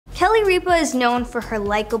Kelly Ripa is known for her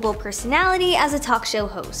likable personality as a talk show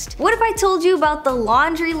host. What if I told you about the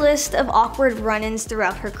laundry list of awkward run-ins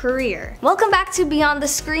throughout her career? Welcome back to Beyond the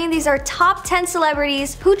Screen. These are top 10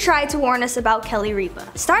 celebrities who tried to warn us about Kelly Ripa.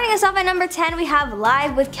 Starting us off at number 10, we have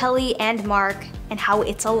Live with Kelly and Mark, and how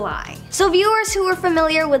it's a lie. So viewers who were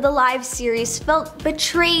familiar with the Live series felt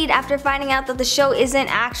betrayed after finding out that the show isn't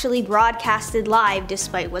actually broadcasted live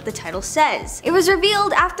despite what the title says. It was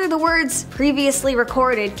revealed after the words "previously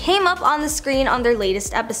recorded" came up on the screen on their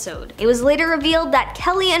latest episode. It was later revealed that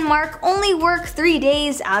Kelly and Mark only work 3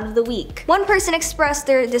 days out of the week. One person expressed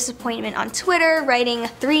their disappointment on Twitter, writing,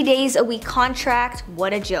 "3 days a week contract,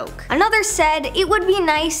 what a joke." Another said, "It would be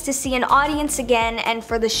nice to see an audience again and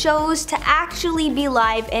for the shows to actually be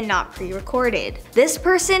live and not pre-recorded." This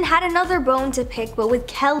person had another bone to pick, but with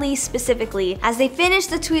Kelly specifically, as they finished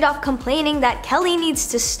the tweet off complaining that Kelly needs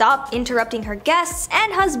to stop interrupting her guests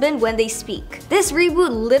and husband when they speak. This reboot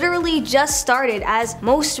literally just started, as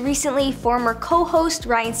most recently former co-host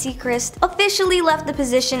Ryan Seacrest officially left the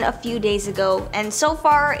position a few days ago, and so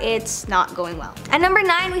far it's not going well. At number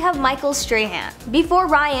 9, we have Michael Strahan. Before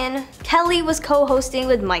Ryan, Kelly was co-hosting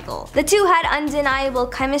with Michael. The two had undeniable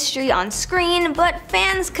chemistry on screen, but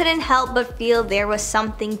fans couldn't help but feel there was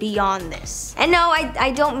something beyond this. And no,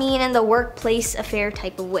 I don't mean in the workplace affair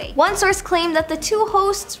type of way. One source claimed that the two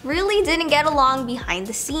hosts really didn't get along behind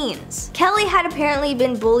the scenes. Kelly had apparently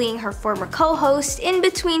been bullying her former co-host in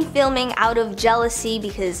between filming out of jealousy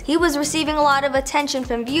because he was receiving a lot of attention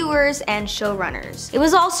from viewers and showrunners. It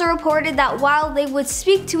was also reported that while they would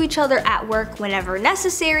speak to each other at work whenever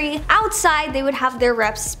necessary, outside they would have their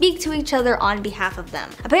reps speak to each other on behalf of them.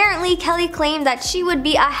 Apparently, Kelly claimed that she would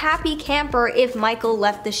be a happy camper if Michael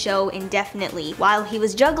left the show indefinitely, while he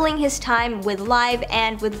was juggling his time with Live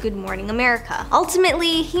and with Good Morning America.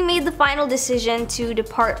 Ultimately, he made the final decision to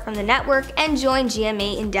depart from the network and join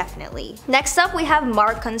GMA indefinitely. Next up, we have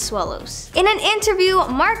Mark Consuelos. In an interview,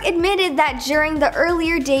 Mark admitted that during the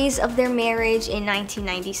earlier days of their marriage in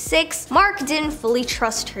 1996, Mark didn't fully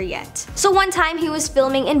trust her yet. So one time he was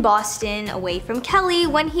filming in Boston away from Kelly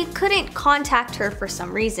when he couldn't contact her for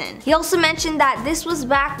some reason. He also mentioned that this was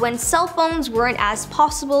back when cell phones weren't as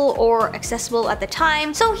possible or accessible at the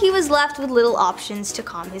time, so he was left with little options to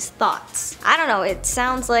calm his thoughts. I don't know, it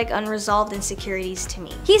sounds like unresolved insecurities to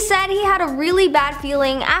me. He said he had a really bad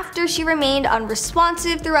feeling after she remained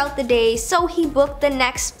unresponsive throughout the day, so he booked the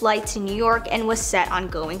next flight to New York and was set on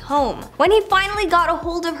going home. When he finally got a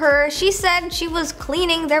hold of her, she said she was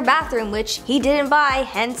cleaning their bathroom, which he didn't buy,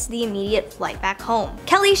 hence the immediate flight back home.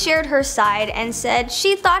 Kelly shared her side and said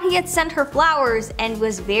she thought he had sent her flowers and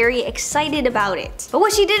was very excited about it. But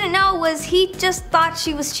what she didn't know was he just thought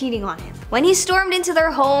she was cheating on him. When he stormed into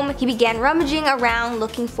their home, he began rummaging around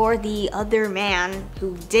looking for the other man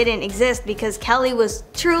who didn't exist because Kelly was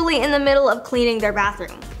truly in the middle of cleaning their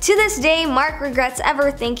bathroom. To this day, Mark regrets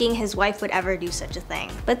ever thinking his wife would ever do such a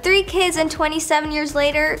thing. But 3 kids and 27 years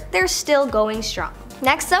later, they're still going strong.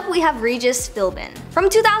 Next up, we have Regis Philbin. From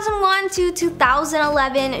 2001 to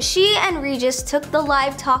 2011, she and Regis took the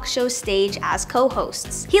Live talk show stage as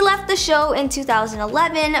co-hosts. He left the show in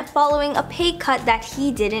 2011 following a pay cut that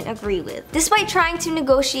he didn't agree with. Despite trying to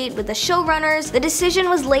negotiate with the showrunners, the decision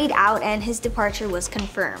was laid out and his departure was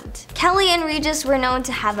confirmed. Kelly and Regis were known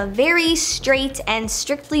to have a very straight and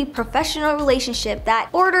strictly professional relationship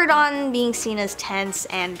that bordered on being seen as tense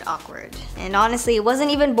and awkward. And honestly, it wasn't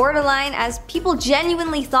even borderline, as people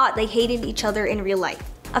genuinely thought they hated each other in real life.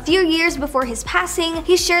 A few years before his passing,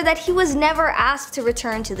 he shared that he was never asked to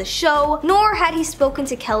return to the show, nor had he spoken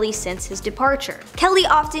to Kelly since his departure. Kelly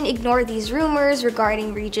often ignored these rumors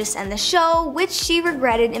regarding Regis and the show, which she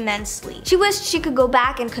regretted immensely. She wished she could go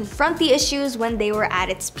back and confront the issues when they were at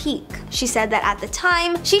its peak. She said that at the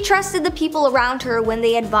time, she trusted the people around her when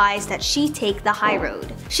they advised that she take the high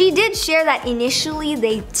road. She did share that initially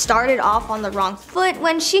they started off on the wrong foot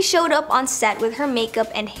when she showed up on set with her makeup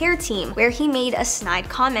and hair team, where he made a snide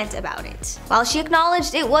comment about it. While she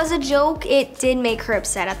acknowledged it was a joke, it did make her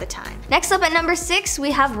upset at the time. Next up at number 6,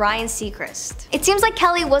 we have Ryan Seacrest. It seems like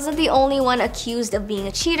Kelly wasn't the only one accused of being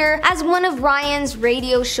a cheater, as one of Ryan's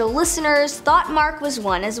radio show listeners thought Mark was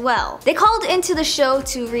one as well. They called into the show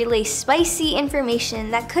to relay spicy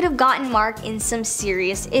information that could have gotten Mark in some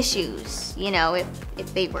serious issues. You know, if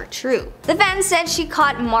if they were true. The fan said she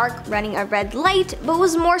caught Mark running a red light, but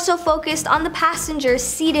was more so focused on the passenger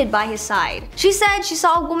seated by his side. She said she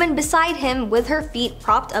saw a woman beside him with her feet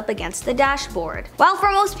propped up against the dashboard. While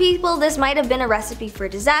for most people this might have been a recipe for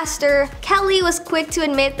disaster, Kelly was quick to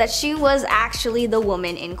admit that she was actually the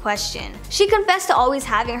woman in question. She confessed to always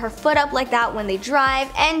having her foot up like that when they drive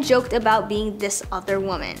and joked about being this other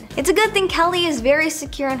woman. It's a good thing Kelly is very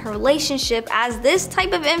secure in her relationship, as this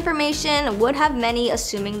type of information would have many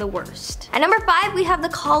assuming the worst. At number 5, we have the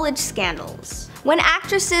college scandals. When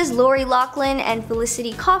actresses Lori Loughlin and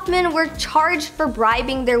Felicity Kaufman were charged for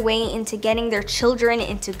bribing their way into getting their children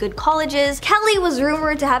into good colleges, Kelly was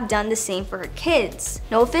rumored to have done the same for her kids.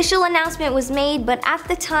 No official announcement was made, but at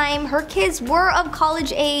the time, her kids were of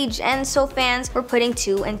college age, and so fans were putting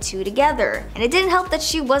 2 and 2 together. And it didn't help that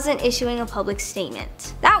she wasn't issuing a public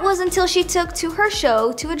statement. That was until she took to her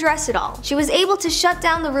show to address it all. She was able to shut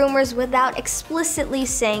down the rumors without explicitly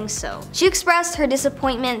saying so. She expressed her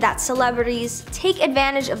disappointment that celebrities take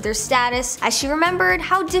advantage of their status, as she remembered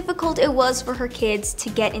how difficult it was for her kids to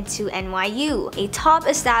get into NYU, a top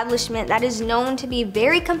establishment that is known to be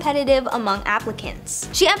very competitive among applicants.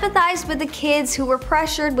 She empathized with the kids who were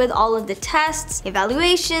pressured with all of the tests,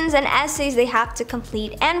 evaluations, and essays they have to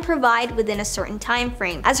complete and provide within a certain time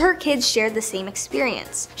frame, as her kids shared the same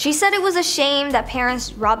experience. She said it was a shame that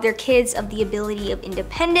parents rob their kids of the ability of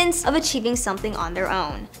independence, of achieving something on their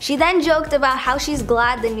own. She then joked about how she's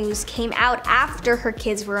glad the news came out after her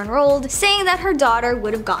kids were enrolled, saying that her daughter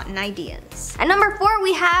would have gotten ideas. At number 4,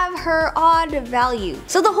 we have her odd value.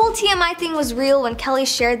 So the whole TMI thing was real when Kelly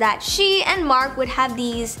shared that she and Mark would have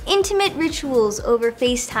these intimate rituals over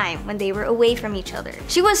FaceTime when they were away from each other.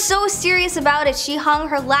 She was so serious about it, she hung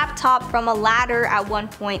her laptop from a ladder at one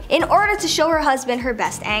point in order to show her husband her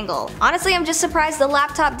best angle. Honestly, I'm just surprised the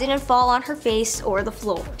laptop didn't fall on her face or the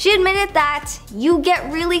floor. She admitted that you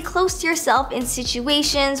get really close to yourself in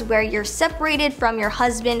situations where you're separated from your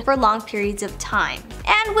husband for long periods of time,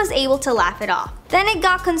 and was able to laugh it off. Then it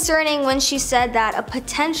got concerning when she said that a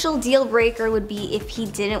potential deal breaker would be if he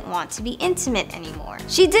didn't want to be intimate anymore.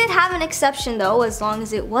 She did have an exception though, as long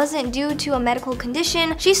as it wasn't due to a medical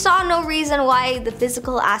condition. She saw no reason why the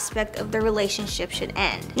physical aspect of the relationship should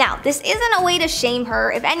end. Now, this isn't a way to shame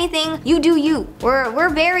her. If anything, you do you. We're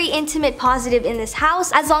very intimate positive in this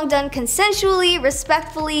house, as long done consensually,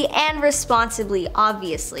 respectfully, and responsibly,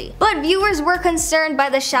 obviously. But viewers were concerned by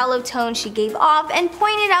the shallow tone she gave off and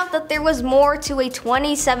pointed out that there was more to a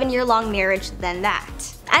 27-year-long marriage than that.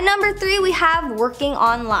 At number 3, we have working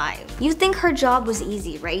on live. You think her job was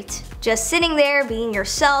easy, right? Just sitting there, being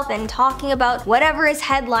yourself, and talking about whatever is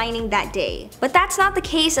headlining that day. But that's not the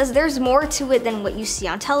case, as there's more to it than what you see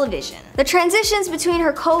on television. The transitions between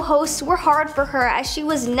her co-hosts were hard for her, as she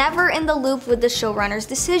was never in the loop with the showrunner's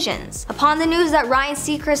decisions. Upon the news that Ryan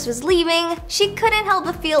Seacrest was leaving, she couldn't help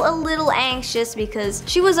but feel a little anxious because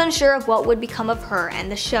she was unsure of what would become of her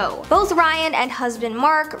and the show. Both Ryan and husband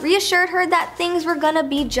Mark reassured her that things were gonna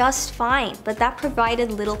be just fine, but that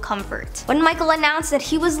provided little comfort. When Michael announced that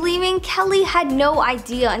he was leaving, Kelly had no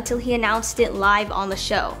idea until he announced it live on the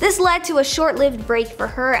show. This led to a short-lived break for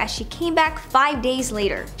her, as she came back 5 days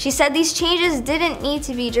later. She said these changes didn't need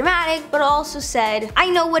to be dramatic, but also said, "I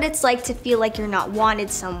know what it's like to feel like you're not wanted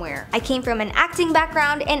somewhere. I came from an acting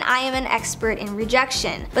background and I am an expert in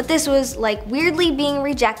rejection, but this was like weirdly being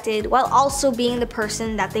rejected while also being the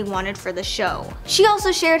person that they wanted for the show." She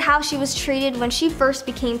also shared how she was treated when she first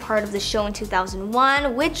became part of the show in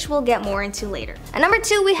 2001, which we'll get more into later. At number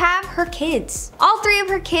 2, we have her kids. All 3 of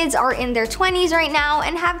her kids are in their 20s right now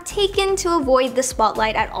and have taken to avoid the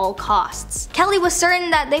spotlight at all costs. Kelly was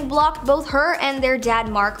certain that they blocked both her and their dad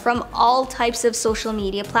Mark from all types of social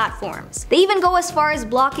media platforms. They even go as far as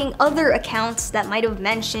blocking other accounts that might have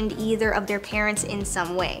mentioned either of their parents in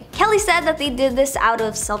some way. Kelly said that they did this out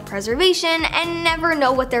of self-preservation and never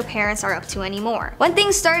know what their parents are up to anymore. When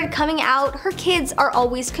things started coming out, her kids are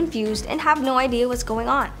always confused and have no idea what's going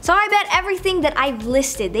on. So I bet everything that I've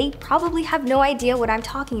listed, they probably have no idea what I'm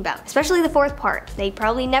talking about, especially the 4th part. They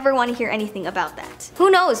probably never want to hear anything about that. Who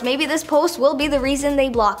knows, maybe this post will be the reason they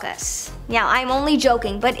block us. Yeah, I'm only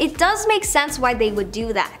joking, but it does make sense why they would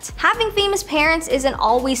do that. Having famous parents isn't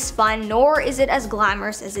always fun, nor is it as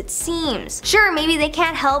glamorous as it seems. Sure, maybe they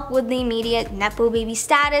can't help with the immediate nepo baby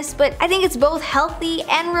status, but I think it's both healthy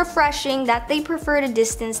and refreshing that they prefer to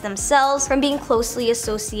distance themselves from being closely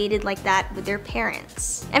associated like that with their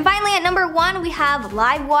parents. And finally, at number 1, we have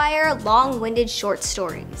Livewire Long-Winded Short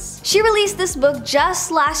Stories. She released this book just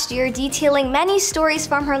last year, detailing many stories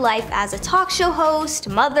from her life as a talk show host,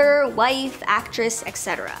 mother, wife, actress,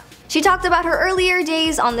 etc. She talked about her earlier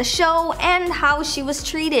days on the show and how she was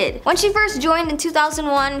treated. When she first joined in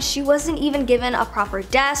 2001, she wasn't even given a proper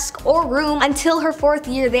desk or room until her 4th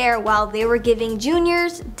year there, while they were giving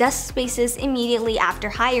juniors desk spaces immediately after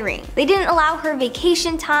hiring. They didn't allow her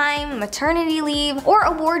vacation time, maternity leave, or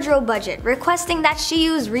a wardrobe budget, requesting that she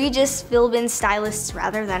use Regis Philbin stylists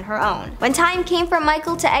rather than her own. When time came for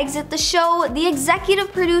Michael to exit the show, the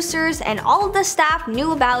executive producers and all of the staff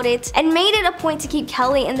knew about it and made it a point to keep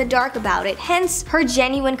Kelly in the dark about it, hence her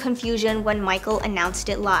genuine confusion when Michael announced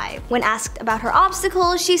it live. When asked about her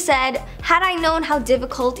obstacles, she said, "Had I known how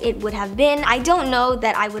difficult it would have been, I don't know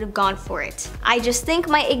that I would have gone for it. I just think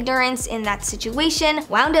my ignorance in that situation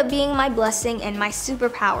wound up being my blessing and my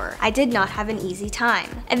superpower. I did not have an easy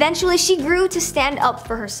time." Eventually, she grew to stand up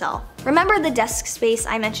for herself. Remember the desk space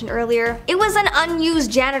I mentioned earlier? It was an unused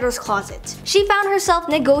janitor's closet. She found herself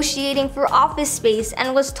negotiating for office space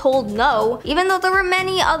and was told no, even though there were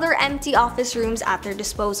many other empty office rooms at their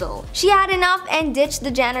disposal. She had enough and ditched the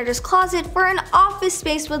janitor's closet for an office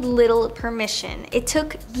space with little permission. It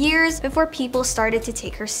took years before people started to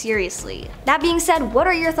take her seriously. That being said, what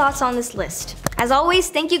are your thoughts on this list? As always,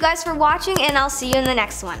 thank you guys for watching, and I'll see you in the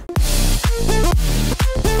next one.